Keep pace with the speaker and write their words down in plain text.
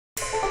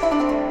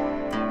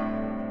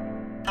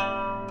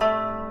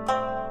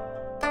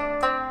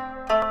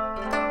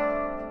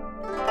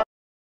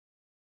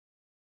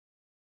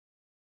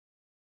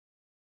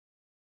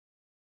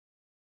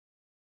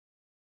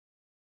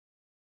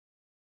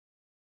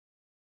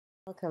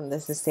Welcome.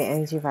 This is the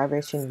energy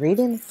vibration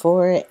reading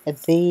for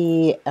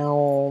the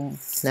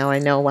now I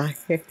know why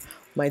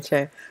my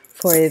chair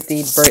for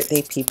the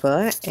birthday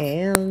people,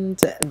 and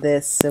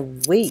this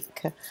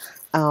week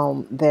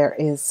there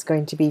is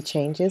going to be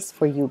changes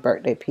for you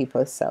birthday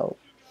people. So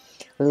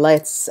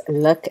let's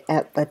look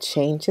at the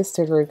changes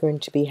that are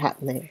going to be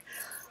happening.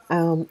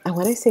 I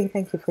want to say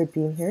thank you for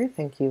being here.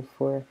 Thank you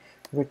for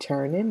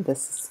returning.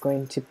 This is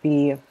going to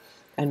be,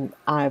 and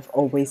I've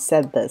always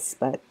said this,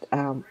 but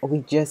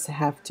we just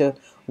have to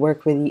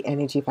work with the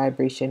energy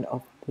vibration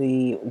of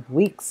the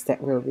weeks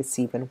that we're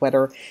receiving,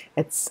 whether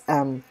it's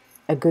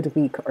a good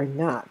week or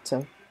not.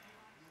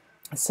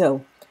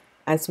 So,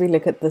 as we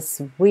look at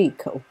this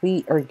week,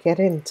 we are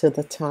getting to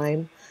the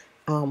time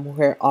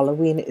where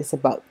Halloween is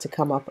about to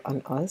come up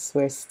on us.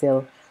 We're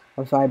still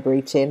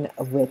vibrating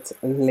with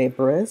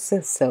Libras,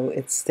 so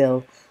it's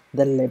still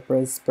the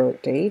Libra's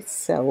birthday.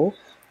 So,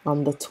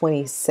 on the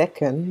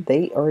 22nd,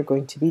 they are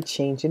going to be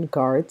changing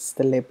guards,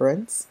 the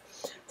Librans.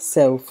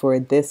 So, for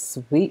this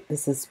week,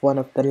 this is one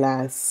of the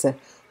last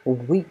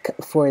week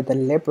for the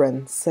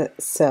Librans.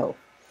 So,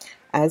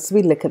 as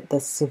we look at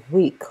this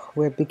week,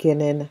 we're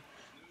beginning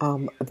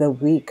the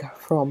week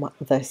from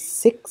the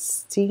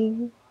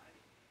 16th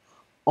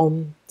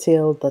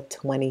until the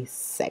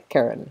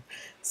 22nd.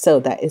 So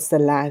that is the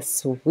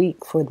last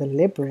week for the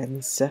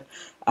Librans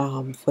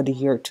for the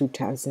year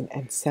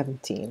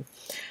 2017.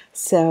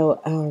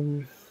 So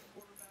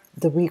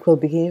the week will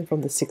begin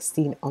from the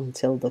 16th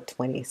until the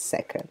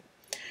 22nd.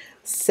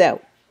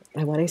 So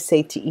I want to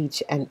say to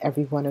each and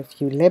every one of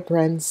you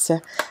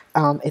Librans,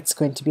 it's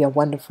going to be a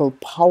wonderful,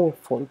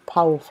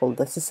 powerful.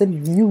 This is a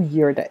new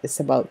year that is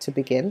about to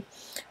begin,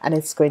 and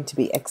it's going to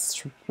be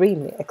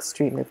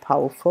extremely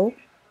powerful.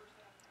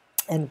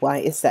 And why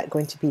is that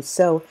going to be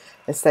so?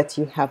 Is that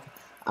you have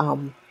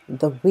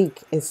the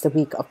week is the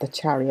week of the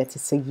Chariot.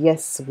 It's a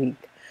yes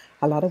week.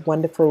 A lot of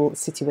wonderful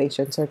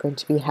situations are going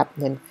to be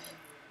happening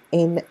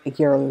in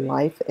your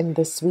life in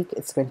this week.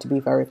 It's going to be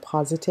very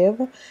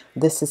positive.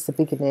 This is the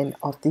beginning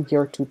of the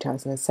year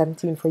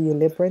 2017 for you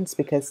Librans,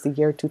 because the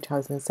year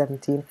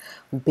 2017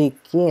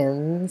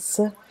 begins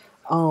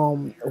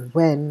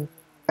when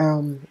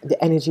the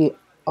energy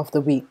of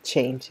the week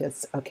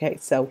changes. Okay,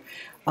 so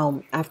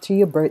after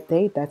your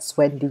birthday, that's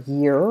when the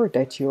year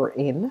that you're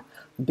in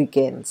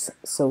begins.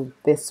 So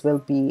this will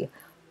be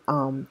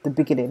the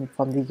beginning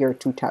from the year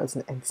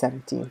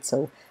 2017.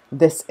 So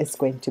this is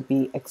going to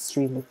be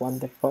extremely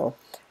wonderful.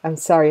 I'm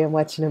sorry, I'm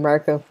watching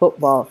American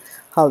football.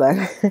 Hold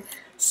on.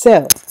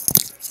 So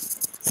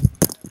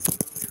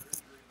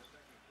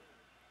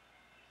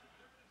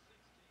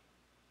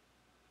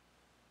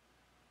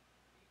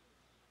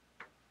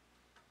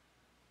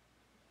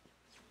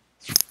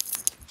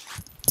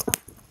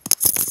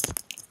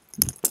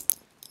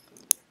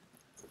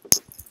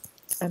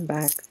I'm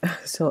back.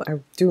 So I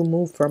do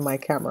move from my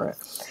camera.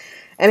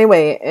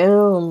 Anyway,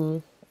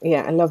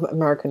 yeah, I love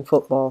American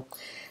football.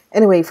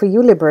 Anyway, for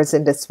you Libras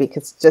in this week,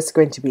 it's just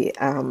going to be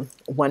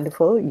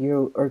wonderful.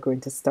 You are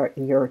going to start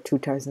your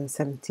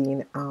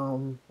 2017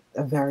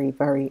 a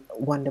very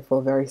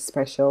wonderful, very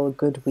special,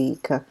 good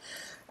week.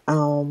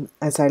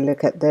 As I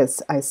look at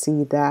this, I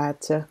see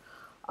that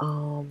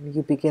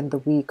you begin the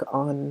week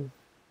on,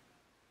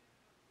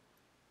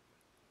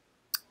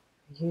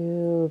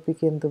 you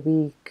begin the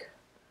week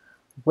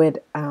with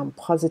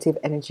positive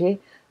energy.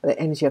 The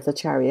energy of the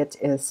Chariot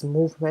is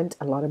movement,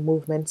 a lot of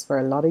movements for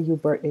a lot of you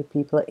birthday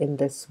people in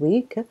this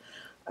week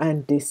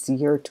and this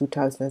year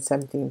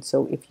 2017.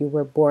 So if you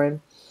were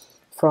born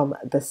from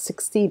the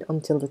 16th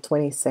until the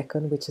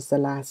 22nd, which is the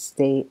last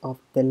day of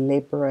the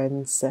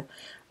Librans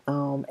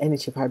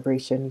energy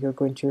vibration, you're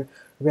going to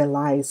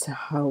realize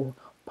how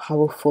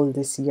powerful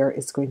this year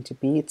is going to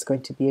be. It's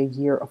going to be a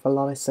year of a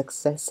lot of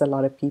success. A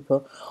lot of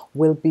people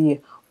will be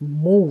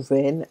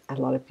moving, a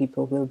lot of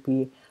people will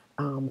be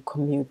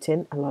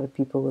commuting, a lot of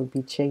people will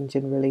be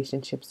changing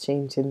relationships,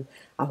 changing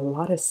a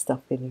lot of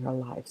stuff in your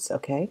lives.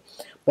 Okay,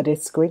 but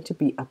it's going to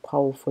be a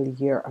powerful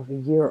year, of a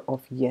year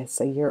of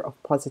yes, a year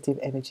of positive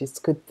energies.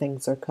 Good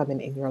things are coming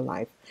in your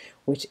life,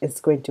 which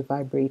is going to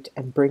vibrate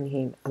and bring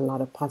in a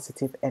lot of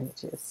positive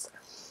energies.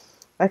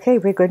 Okay,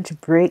 we're going to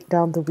break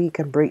down the week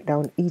and break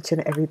down each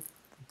and every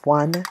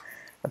one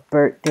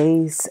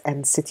birthdays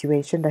and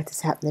situation that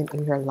is happening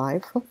in your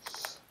life.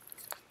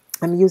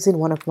 I'm using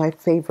one of my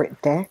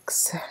favorite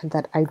decks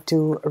that I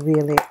do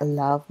really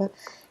love.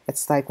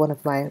 It's like one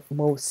of my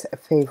most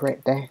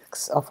favorite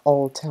decks of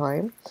all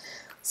time.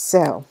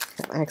 So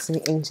I'm asking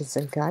the angels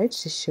and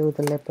guides to show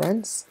the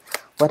Librans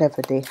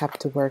whatever they have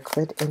to work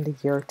with in the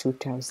year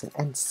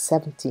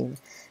 2017.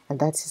 And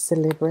that is the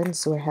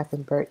Librans who are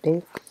having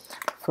birthday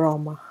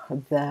from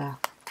the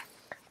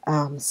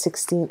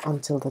 16th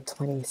until the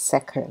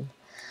 22nd.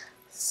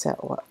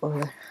 So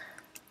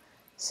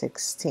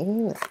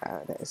 16,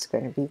 that's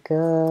going to be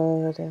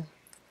good.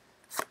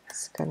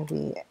 It's going to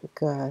be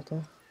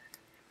good.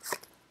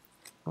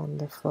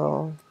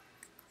 Wonderful.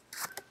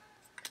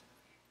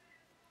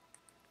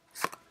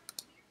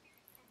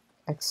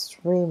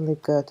 Extremely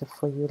good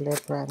for you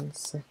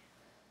Librans.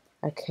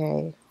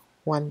 Okay,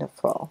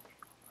 wonderful.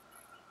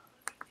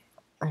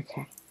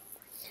 Okay.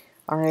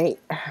 All right.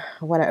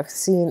 What I've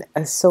seen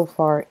so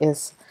far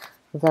is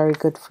very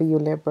good for you,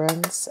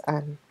 Librans.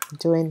 I'm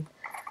doing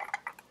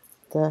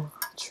the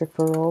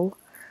triple roll.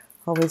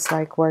 Always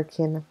like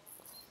working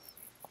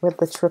with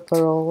the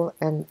triple roll,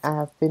 and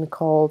I've been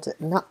called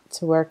not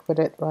to work with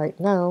it right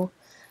now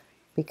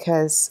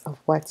because of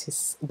what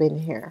has been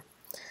here.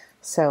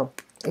 So,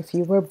 if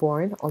you were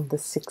born on the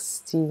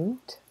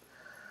 16th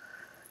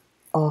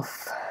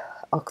of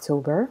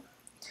October,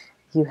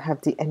 you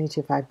have the energy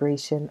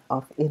vibration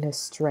of inner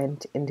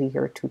strength in the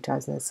year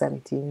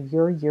 2017.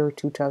 Your year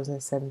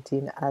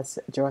 2017 has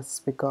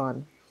just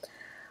begun.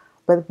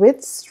 But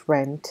with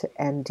strength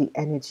and the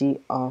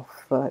energy of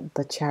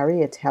the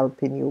chariot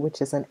helping you,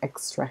 which is an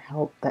extra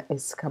help that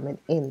is coming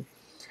in,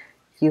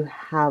 you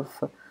have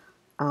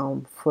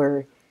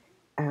for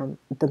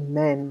the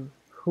men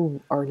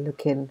who are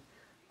looking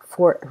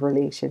for a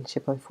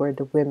relationship, and for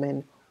the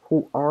women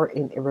who are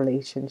in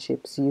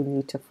relationships, you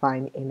need to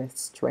find inner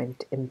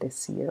strength in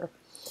this year.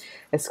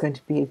 It's going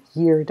to be a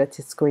year that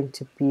is going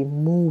to be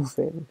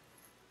moving.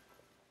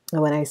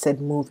 And when I said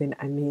moving,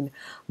 I mean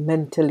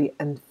mentally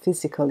and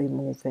physically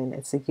moving.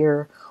 It's a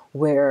year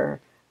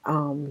where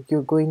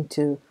you're going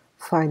to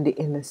find the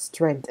inner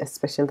strength,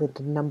 especially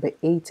the number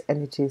 8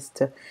 energies,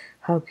 to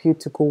help you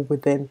to go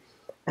within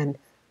and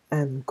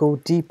go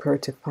deeper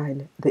to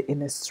find the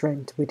inner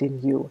strength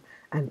within you,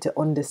 and to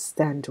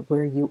understand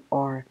where you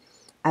are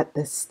at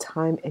this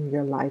time in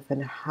your life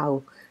and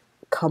how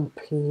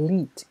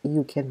complete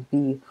you can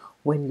be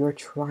when you're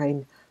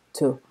trying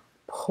to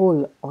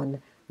pull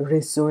on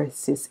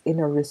resources,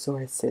 inner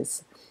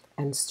resources,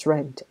 and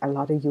strength. A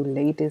lot of you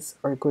ladies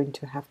are going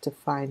to have to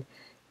find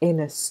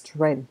inner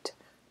strength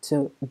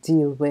to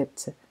deal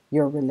with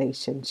your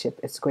relationship.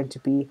 It's going to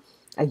be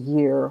a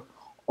year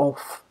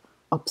of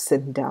ups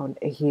and downs,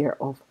 a year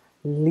of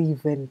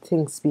leaving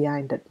things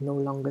behind that no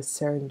longer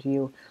serve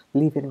you,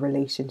 leaving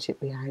relationship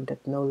behind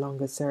that no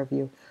longer serve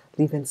you,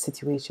 leaving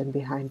situation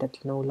behind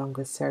that no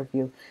longer serve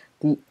you.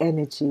 The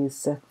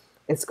energies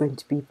is going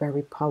to be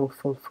very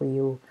powerful for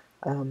you,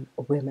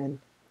 women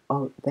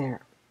out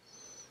there.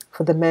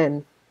 For the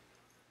men,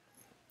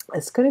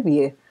 it's going to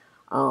be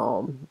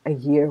a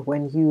year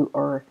when you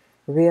are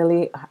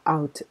really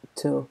out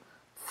to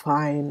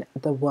find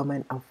the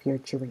woman of your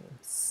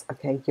dreams.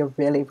 Okay, you're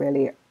really,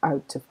 really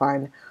out to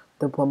find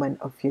the woman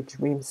of your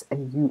dreams,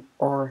 and you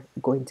are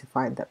going to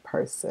find that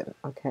person.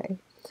 Okay,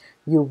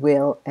 you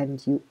will,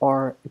 and you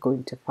are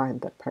going to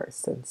find that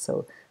person.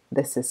 So,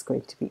 this is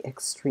going to be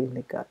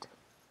extremely good.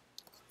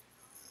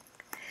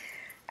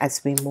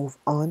 As we move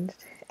on,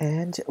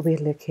 and we're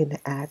looking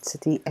at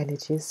the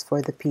energies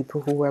for the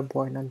people who were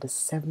born on the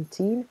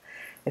 17th.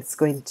 It's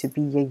going to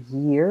be a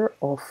year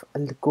of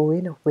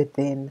going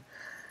within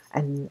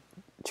and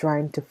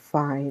trying to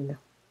find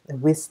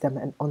wisdom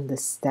and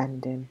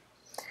understanding.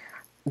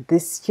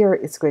 This year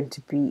is going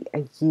to be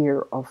a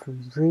year of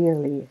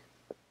really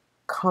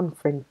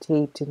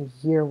confrontating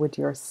year with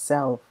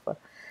yourself.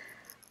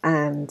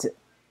 And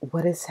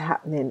what is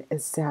happening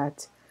is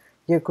that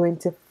you're going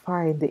to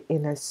find the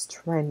inner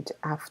strength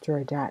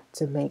after that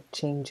to make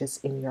changes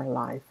in your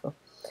life.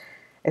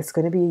 It's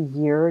going to be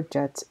a year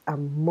that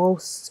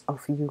most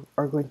of you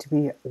are going to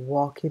be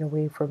walking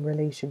away from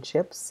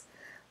relationships,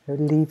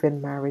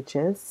 leaving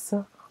marriages,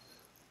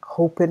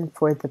 hoping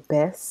for the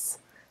best,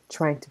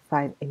 trying to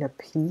find inner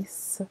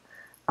peace,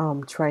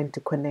 trying to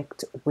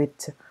connect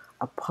with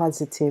a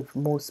positive,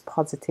 most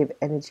positive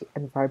energy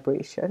and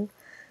vibration,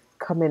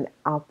 coming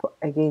up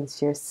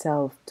against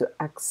yourself to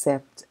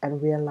accept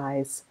and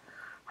realize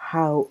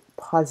how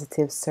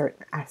positive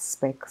certain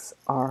aspects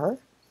are.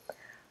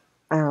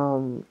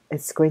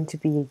 It's going to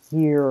be a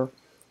year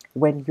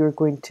when you're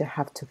going to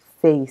have to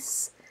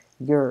face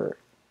your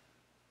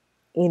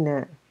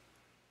inner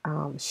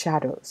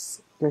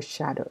shadows, your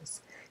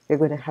shadows. You're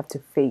going to have to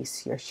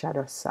face your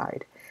shadow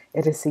side.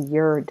 It is a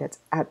year that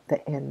at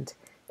the end,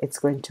 it's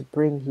going to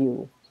bring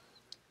you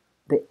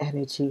the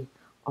energy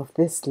of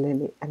this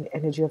lily, and the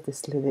energy of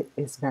this lily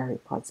is very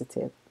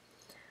positive.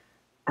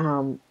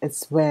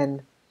 It's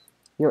when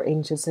your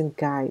angels and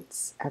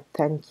guides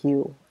thank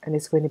you, and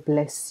it's going to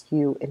bless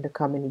you in the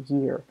coming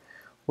year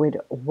with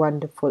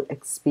wonderful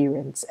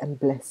experience and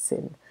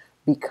blessing,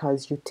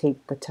 because you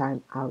take the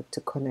time out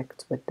to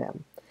connect with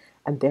them,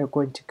 and they're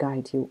going to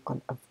guide you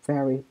on a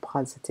very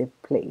positive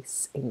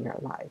place in your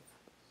life.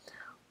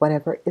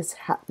 Whatever is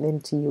happening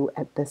to you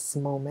at this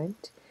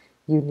moment,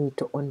 you need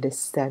to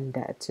understand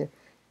that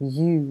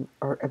you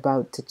are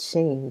about to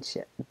change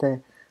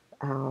the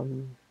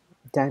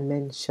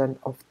dimension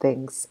of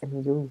things,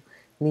 and you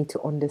need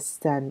to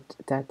understand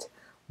that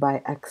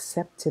by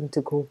accepting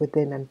to go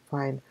within and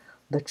find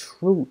the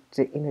truth,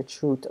 the inner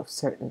truth of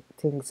certain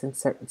things in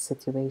certain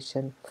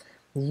situations,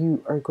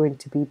 you are going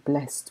to be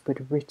blessed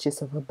with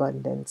riches of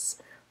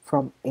abundance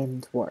from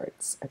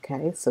inwards.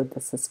 Okay, so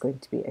this is going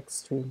to be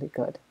extremely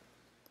good.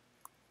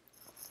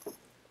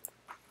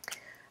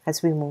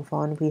 As we move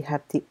on, we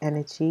have the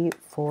energy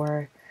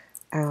for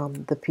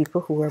The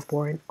people who were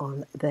born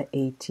on the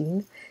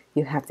 18th,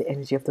 you have the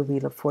energy of the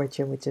Wheel of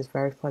Fortune, which is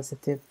very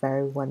positive,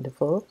 very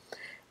wonderful.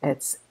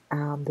 It's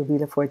the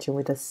Wheel of Fortune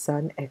with the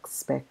sun.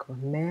 Expect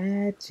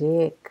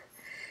magic.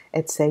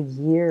 It's a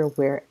year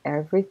where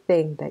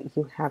everything that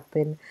you have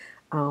been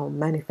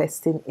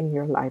manifesting in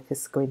your life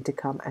is going to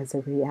come as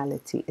a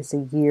reality. It's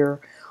a year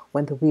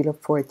when the Wheel of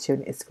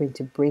Fortune is going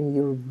to bring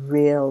you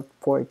real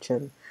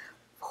fortune,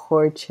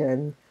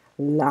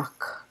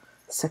 luck,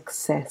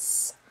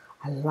 success,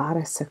 a lot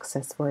of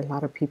success for a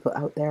lot of people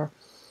out there.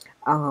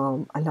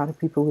 A lot of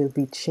people will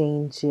be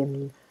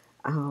changing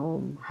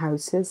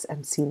houses.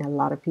 I'm seeing a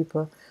lot of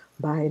people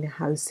buying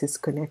houses,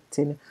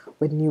 connecting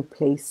with new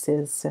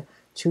places,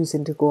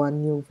 choosing to go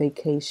on new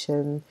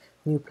vacation,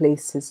 new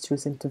places,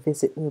 choosing to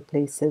visit new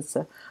places.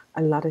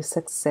 A lot of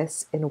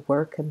success in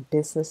work and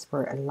business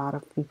for a lot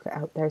of people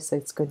out there. So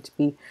it's going to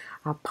be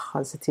a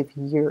positive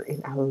year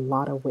in a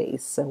lot of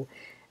ways. So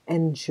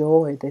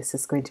enjoy. This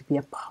is going to be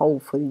a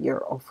powerful year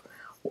of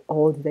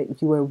all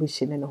that you are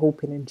wishing and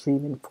hoping and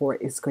dreaming for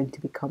is going to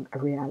become a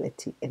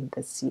reality in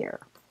this year.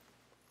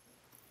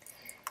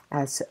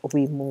 As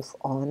we move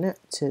on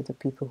to the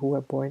people who were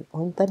born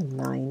on the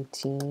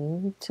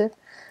 19th,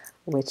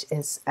 which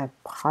is a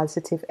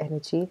positive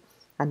energy,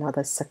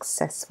 another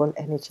successful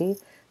energy,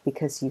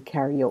 because you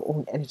carry your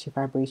own energy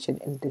vibration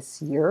in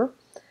this year.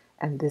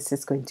 And this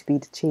is going to be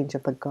the change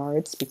of the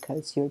guards,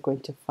 because you're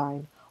going to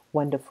find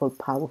wonderful,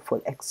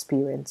 powerful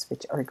experience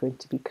which are going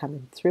to be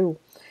coming through.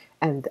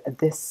 And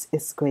this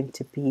is going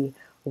to be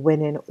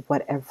winning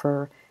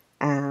whatever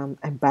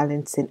and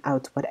balancing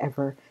out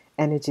whatever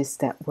energies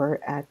that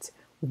were at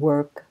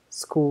work,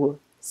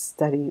 school,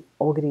 study,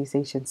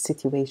 organization,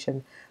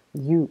 situation.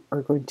 You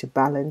are going to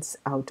balance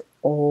out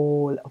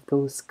all of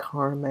those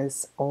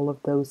karmas, all of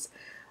those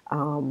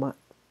karmas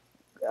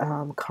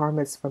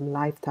from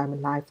lifetime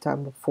and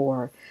lifetime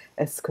before.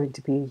 It's going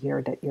to be a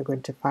year that you're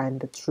going to find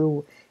the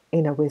true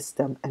inner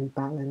wisdom and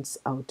balance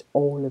out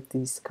all of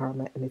these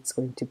karma, and it's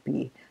going to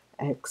be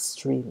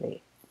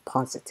extremely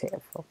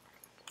positive.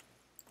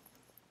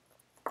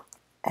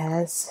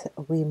 As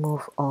we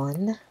move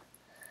on,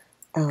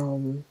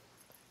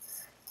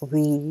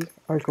 we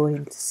are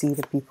going to see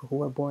the people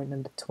who are born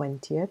on the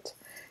 20th.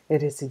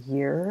 It is a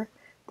year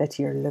that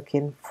you're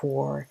looking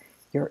for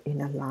your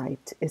inner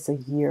light. It's a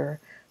year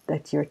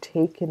that you're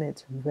taking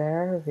it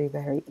very,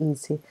 very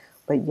easy,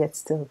 but yet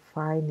still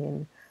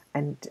finding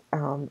and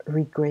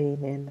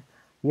regaining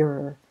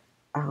your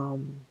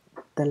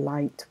the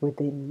light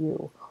within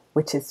you,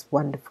 which is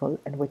wonderful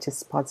and which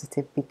is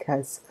positive,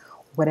 because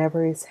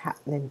whatever is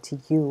happening to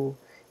you,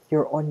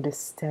 you're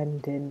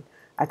understanding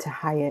at a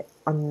higher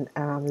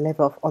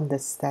level of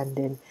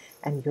understanding,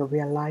 and you're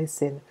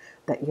realizing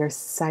that you're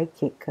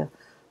psychic,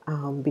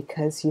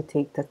 because you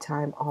take the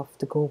time off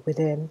to go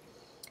within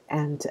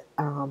and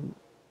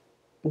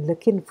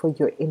looking for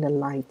your inner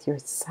light. Your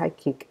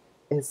psychic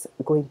is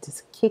going to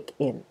kick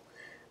in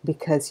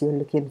because you're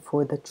looking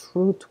for the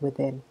truth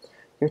within.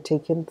 You're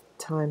taking the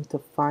time to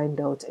find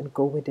out and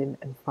go within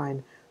and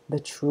find the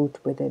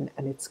truth within,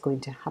 and it's going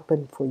to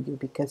happen for you,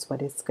 because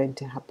what is going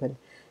to happen,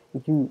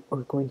 you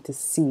are going to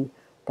see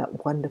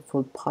that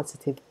wonderful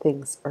positive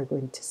things are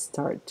going to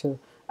start to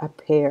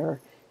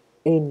appear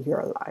in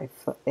your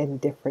life in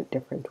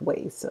different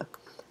ways.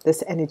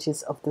 This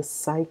energies of the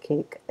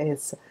psychic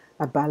is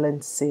a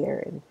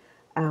balancer.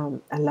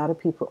 A lot of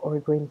people are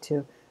going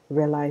to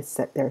realize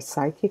that they're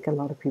psychic. A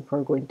lot of people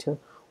are going to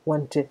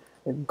want to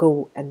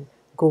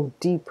go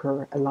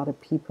deeper. A lot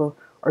of people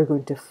are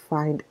going to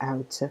find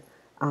out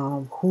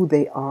who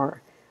they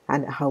are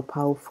and how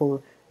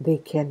powerful they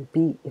can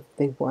be if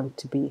they want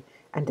to be.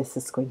 And this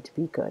is going to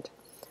be good.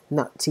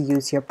 Not to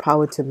use your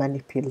power to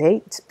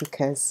manipulate,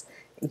 because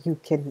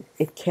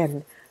it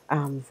can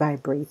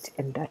vibrate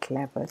in that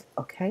level.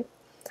 Okay,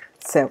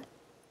 so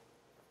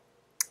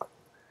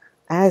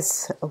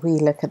as we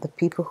look at the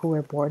people who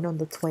were born on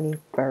the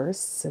 21st,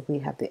 so we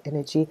have the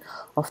energy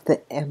of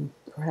the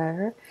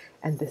Emperor,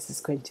 and this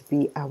is going to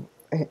be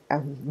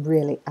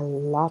really a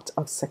lot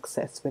of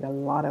success with a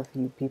lot of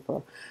you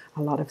people,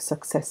 a lot of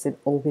success in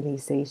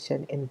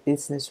organization, in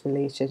business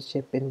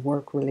relationship, in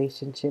work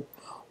relationship,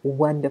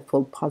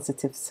 wonderful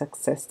positive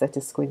success that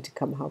is going to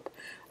come up,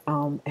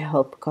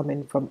 help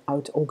coming from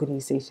out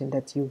organization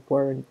that you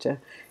weren't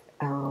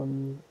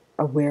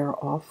aware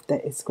of,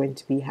 that is going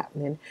to be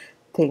happening,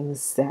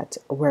 things that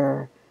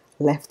were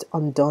left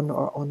undone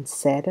or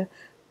unsaid,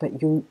 but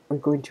you are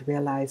going to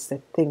realize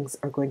that things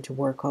are going to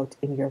work out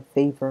in your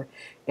favor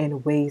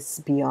in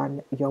ways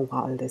beyond your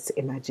wildest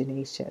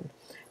imagination.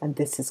 And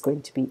this is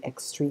going to be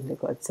extremely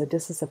good. So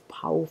this is a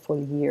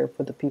powerful year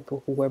for the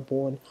people who were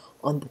born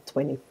on the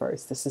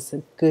 21st. This is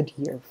a good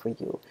year for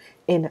you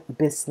in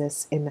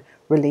business, in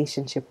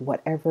relationship,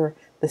 whatever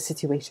the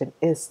situation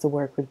is, to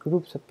work with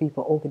groups of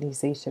people,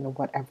 organization, or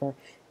whatever.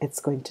 It's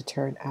going to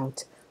turn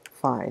out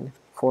fine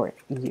for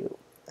you.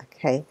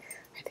 Okay,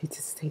 I need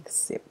to take a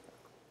sip.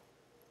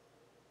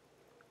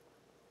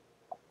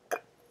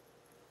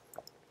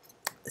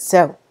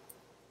 So,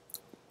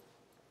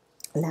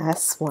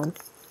 last one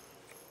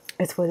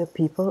It's for the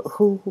people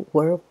who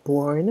were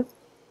born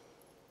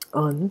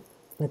on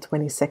the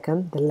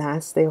 22nd, the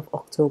last day of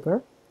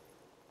October.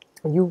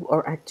 You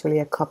are actually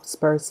a cups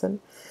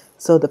person.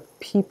 So the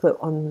people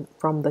on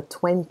from the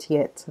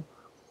 20th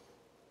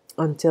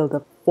until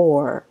the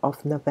 4th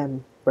of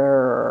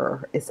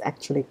November is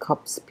actually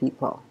cups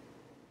people.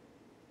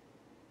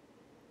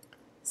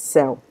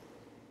 So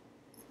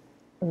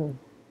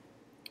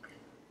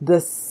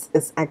this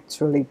is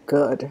actually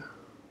good.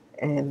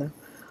 And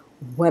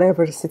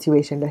whatever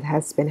situation that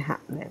has been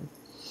happening,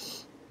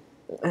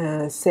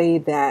 say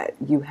that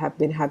you have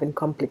been having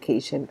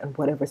complication in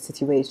whatever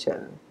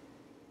situation,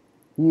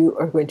 you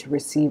are going to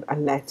receive a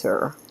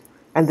letter,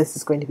 and this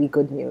is going to be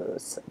good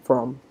news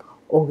from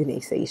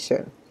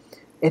organization.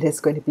 It is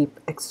going to be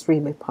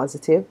extremely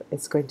positive.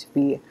 It's going to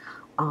be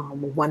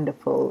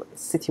wonderful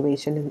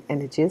situation and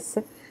energies.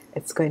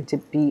 It's going to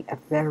be a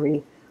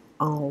very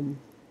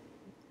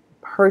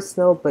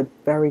personal but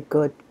very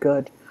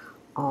good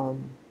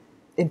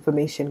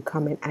information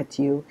coming at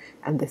you,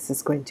 and this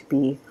is going to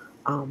be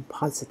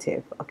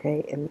positive.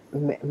 Okay, in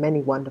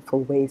many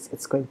wonderful ways,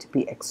 it's going to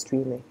be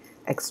extremely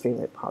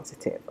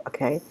positive.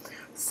 Okay,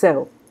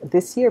 so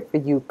this year for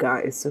you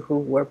guys who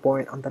were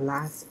born on the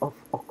last of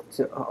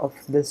of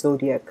the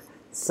zodiac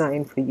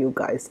sign, for you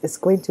guys, it's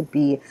going to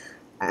be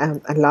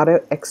a lot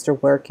of extra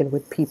working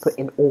with people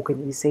in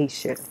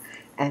organization,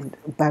 and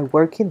by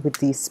working with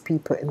these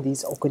people in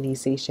these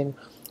organization,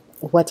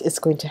 what is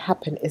going to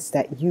happen is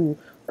that you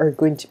are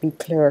going to be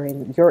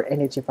clearing your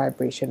energy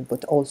vibration,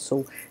 but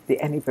also the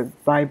energy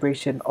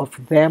vibration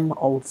of them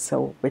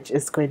also, which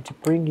is going to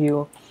bring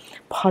you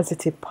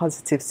positive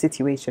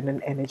situation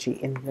and energy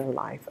in your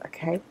life.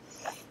 Okay,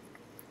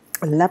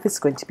 love is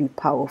going to be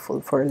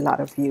powerful for a lot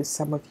of you.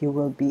 Some of you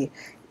will be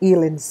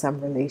healing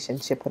some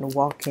relationship and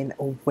walking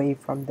away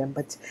from them,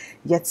 but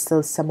yet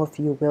still some of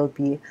you will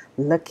be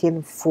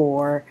looking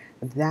for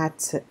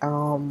that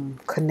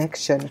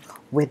connection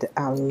with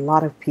a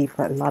lot of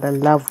people, a lot of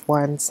loved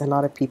ones, a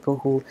lot of people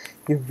who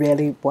you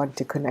really want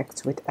to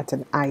connect with at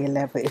an higher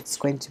level. It's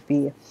going to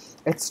be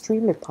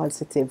extremely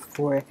positive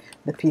for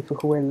the people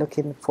who are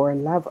looking for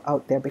love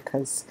out there,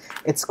 because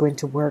it's going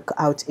to work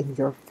out in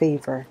your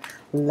favor.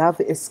 Love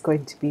is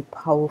going to be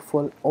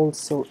powerful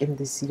also in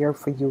this year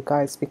for you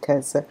guys,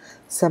 because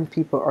some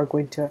people are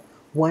going to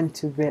want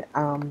to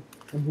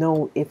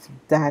know if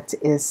that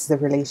is the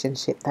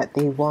relationship that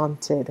they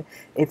wanted,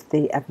 if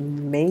they have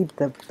made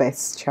the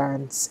best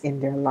chance in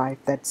their life,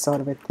 that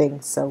sort of a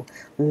thing. So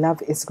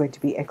love is going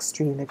to be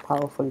extremely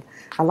powerful.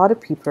 A lot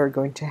of people are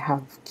going to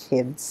have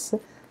kids.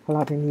 A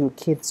lot of new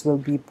kids will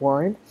be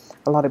born.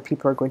 A lot of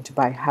people are going to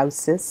buy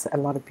houses. A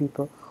lot of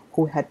people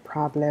who had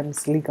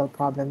problems, legal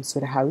problems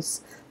with a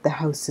house, the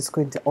house is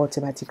going to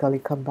automatically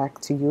come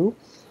back to you.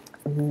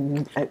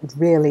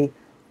 Really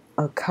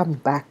come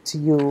back to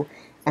you,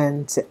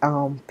 and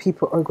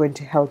people are going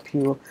to help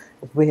you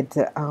with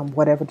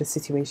whatever the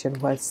situation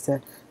was,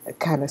 to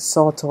kind of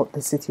sort out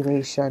the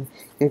situation.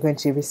 You're going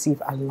to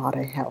receive a lot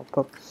of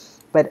help.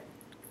 But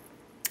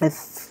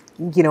if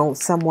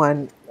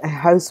someone, a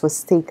house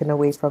was taken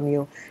away from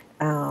you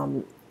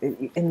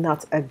in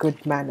not a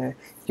good manner,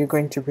 you're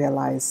going to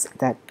realize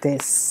that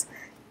this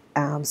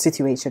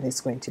situation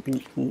is going to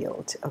be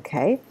healed.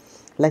 Okay,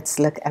 let's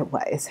look at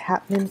what is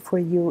happening for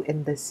you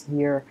in this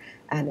year.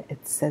 And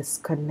it says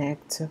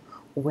connect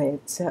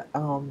with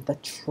the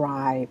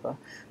tribe.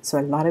 So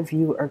a lot of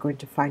you are going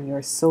to find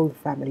your soul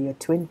family, your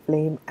twin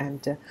flame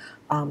and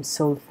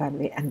soul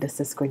family, and this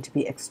is going to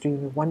be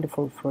extremely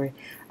wonderful for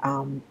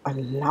a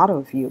lot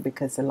of you,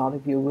 because a lot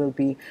of you will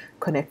be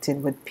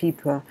connecting with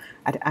people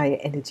at higher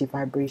energy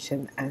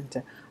vibration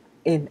and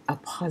in a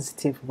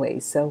positive way.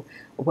 So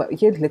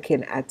what you're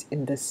looking at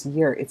in this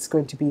year, it's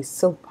going to be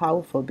so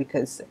powerful,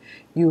 because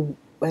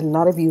a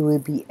lot of you will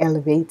be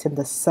elevating.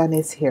 The sun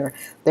is here.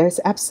 There's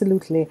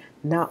absolutely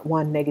not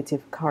one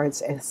negative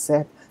cards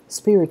except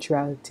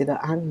spirituality, the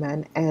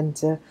hangman, and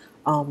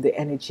the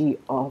energy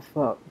of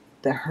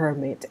the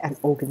hermit and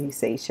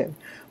organization.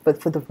 But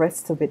for the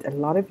rest of it, a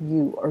lot of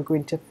you are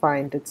going to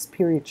find that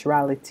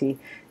spirituality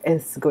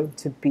is going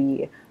to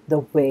be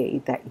the way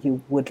that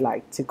you would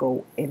like to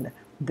go in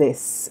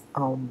this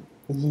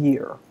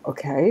year.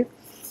 Okay,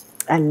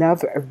 I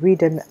love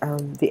reading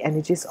the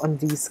energies on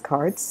these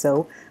cards,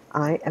 so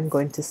I am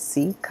going to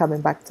see,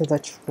 coming back to the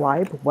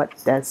tribe,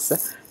 what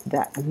does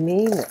that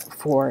mean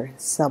for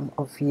some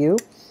of you.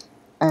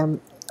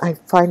 I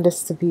find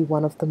this to be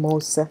one of the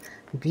most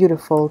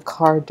beautiful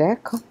card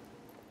deck.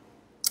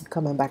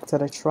 Coming back to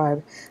the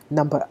tribe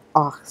number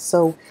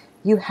so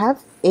you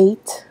have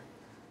 8.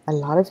 A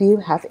lot of you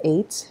have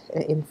 8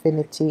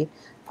 infinity.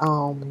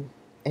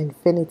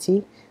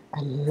 Infinity.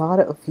 A lot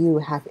of you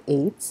have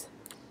 8.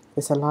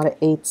 There's a lot of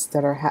 8s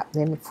that are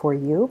happening for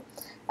you,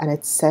 and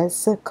it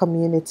says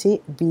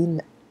community,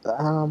 being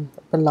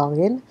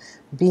belonging,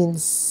 being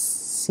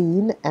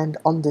seen and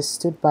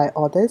understood by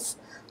others,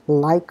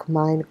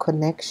 like-mind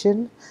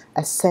connection,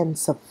 a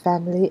sense of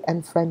family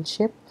and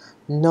friendship,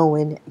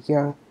 knowing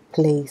your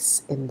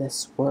place in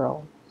this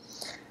world.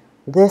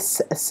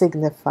 This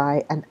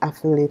signify an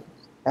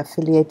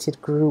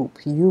affiliated group,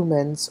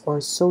 humans,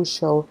 or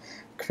social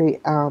cre-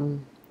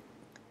 um,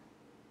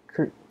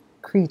 cr-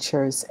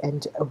 creatures,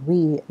 and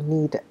we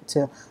need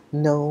to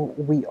know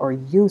we are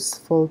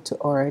useful to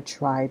our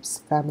tribes,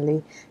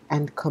 family,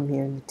 and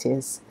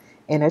communities.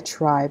 In a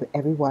tribe,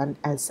 everyone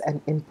has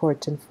an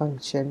important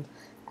function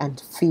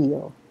and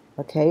feel.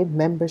 Okay,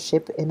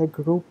 membership in a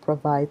group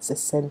provides a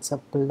sense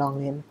of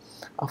belonging,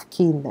 of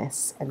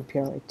keenness, and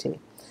purity.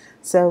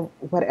 So,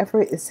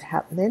 whatever is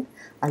happening,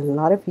 a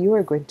lot of you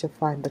are going to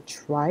find the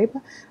tribe.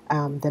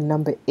 The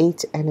number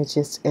 8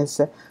 energies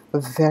is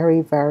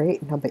very, very,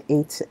 number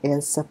 8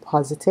 is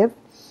positive.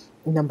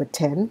 Number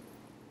 10,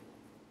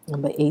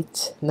 number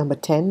 8, number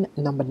 10,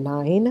 number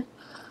 9,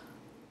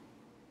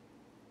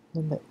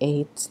 number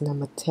 8,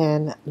 number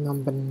 10,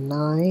 number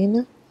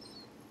 9.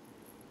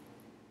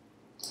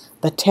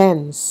 The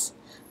tens,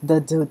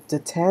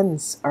 the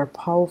tens are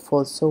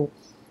powerful. So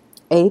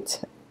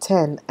 8,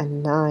 10,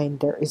 and 9.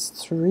 There is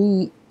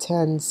 3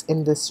 tens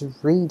in this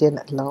reading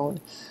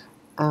alone.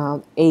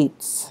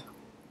 Eights.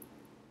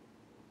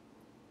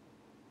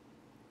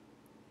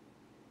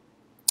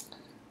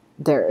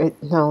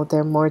 No,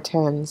 there are more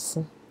tens.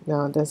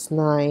 No, there's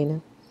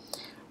 9.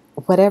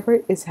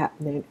 Whatever is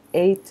happening,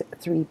 8,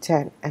 3,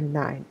 10, and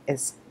 9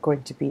 is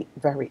going to be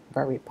very,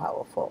 very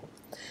powerful.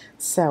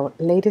 So,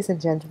 ladies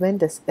and gentlemen,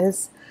 this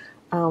is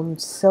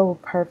so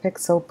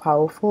perfect, so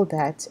powerful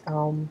that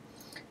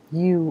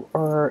you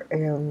are,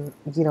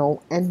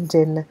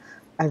 ending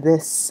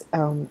this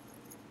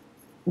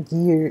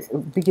year,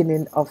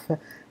 beginning of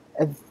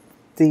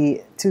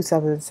the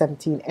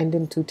 2017,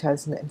 ending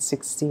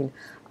 2016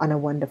 on a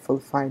wonderful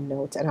fine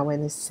note. And I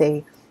want to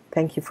say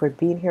thank you for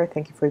being here.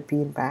 Thank you for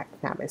being back.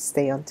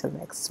 Namaste until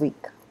next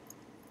week.